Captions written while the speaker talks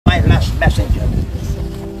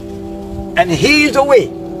And He is the way.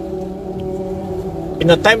 In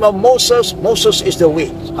the time of Moses, Moses is the way.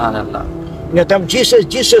 In the time of Jesus,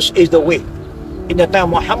 Jesus is the way. In the time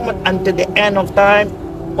of Muhammad, until the end of time,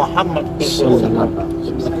 Muhammad is the way.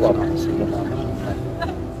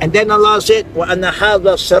 And then Allah said, وَأَنَّ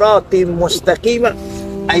هَذَا صِرَاطٍ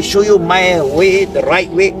مُسْتَقِيمًا, I show you my way, the right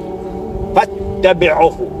way.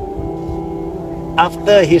 فَاتَّبِعُهُ.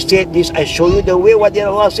 After He said this, I show you the way, what did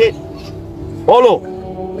Allah say? Follow.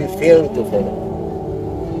 We fail to follow.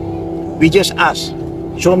 We just ask,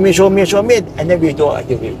 show me, show me, show me, and then we do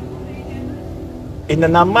the way. In the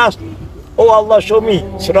namaz, oh Allah, show me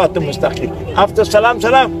Siratul Mustaqim. After salam,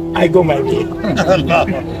 salam, I go my way.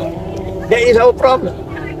 That is our problem.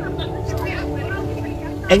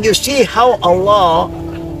 And you see how Allah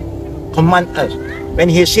command us. When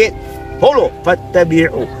He said, follow,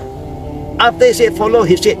 fattabi'u. After He said follow,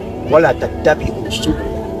 He said, wala tattabi'u subula.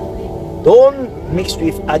 Don't mix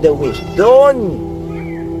with other ways.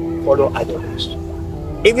 Don't follow other ways.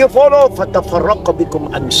 If you follow, fatafarraqu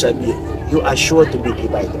bikum an sabil, you are sure to be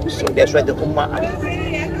divided. So that's why the ummah are.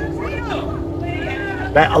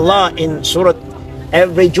 By Allah in Surah,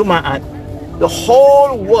 every Jum'at, the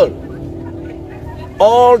whole world,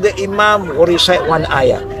 all the Imam will recite one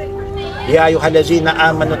ayah. Ya ayyuhallazina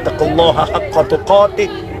amanu taqullaha haqqa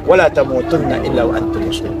tuqatih wa la tamutunna illa wa antum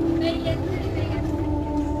muslimun.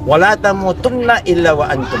 Wa la tamutunna illa wa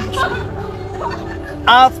antum muslimun.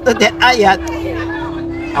 After the ayat,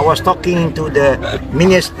 I was talking to the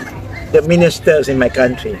ministers in my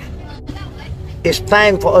country. It's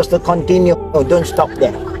time for us to continue. Oh, don't stop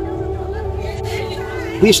there.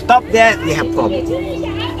 We stop there, we have problems.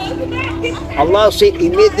 Allah said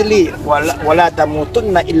immediately, وَلَا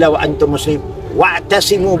تَمُوتُنَّ إِلَّا وَأَنْتُمْ مُسْلِمُونَ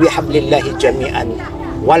وَاعْتَصِمُوا بِحَبْلِ اللَّهِ جَمِيعًا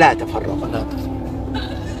وَلَا تَفَرَّقُوا.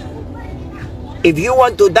 If you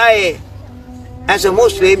want to die as a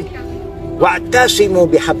Muslim, وَاعْتَصِمُوا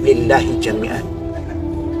بِحَبْلِ اللَّهِ جَمِيعًا.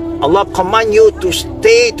 Allah command you to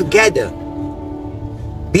stay together.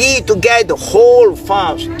 Be together, hold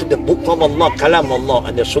fast to the book of Allah, Kalam Allah,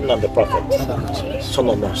 and the Sunnah of the Prophet.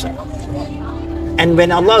 And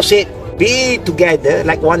when Allah said, be together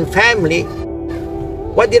like one family,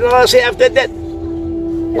 what did Allah say after that?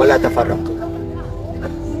 وَلَا تَفَرَّقُوا.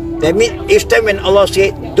 That means each time when Allah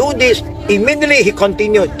said, do this, immediately He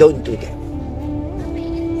continued, don't do that.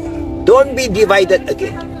 Don't be divided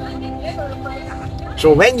again.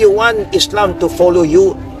 So when you want Islam to follow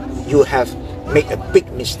you, you have made a big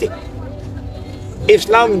mistake.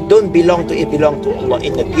 Islam don't belong to, it belong to Allah.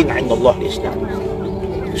 In the deen and Allah Islam.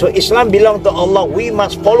 So Islam belong to Allah. We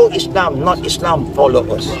must follow Islam, not Islam follow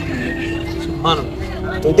us.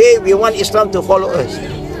 Today we want Islam to follow us.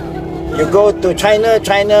 You go to China,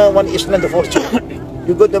 China want Islam to follow China.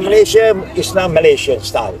 You go to Malaysia, Islam Malaysian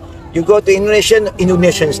style. You go to Indonesian,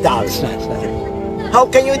 Indonesian style. How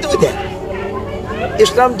can you do that?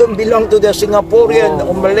 Islam don't belong to the Singaporean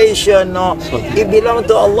or Malaysian, no. It belongs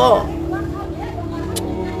to Allah.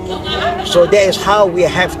 So that is how we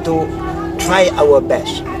have to try our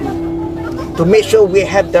best to make sure we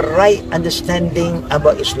have the right understanding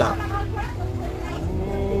about Islam.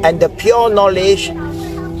 And the pure knowledge,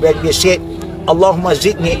 when we said, Allahumma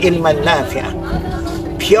zidni ilman nafi'ah.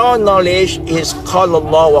 Pure knowledge is Qala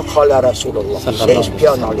Allah wa Qala Rasulullah. That is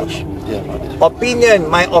pure knowledge. Opinion,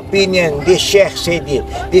 my opinion, this Shaykh said it,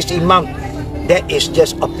 this Imam, that is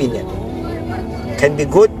just opinion. Can be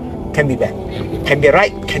good, can be bad. Can be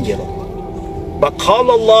right, can be wrong. But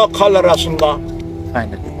Qala Allah, Qala Rasulullah,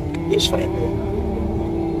 finally, is fine.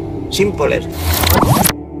 Simple as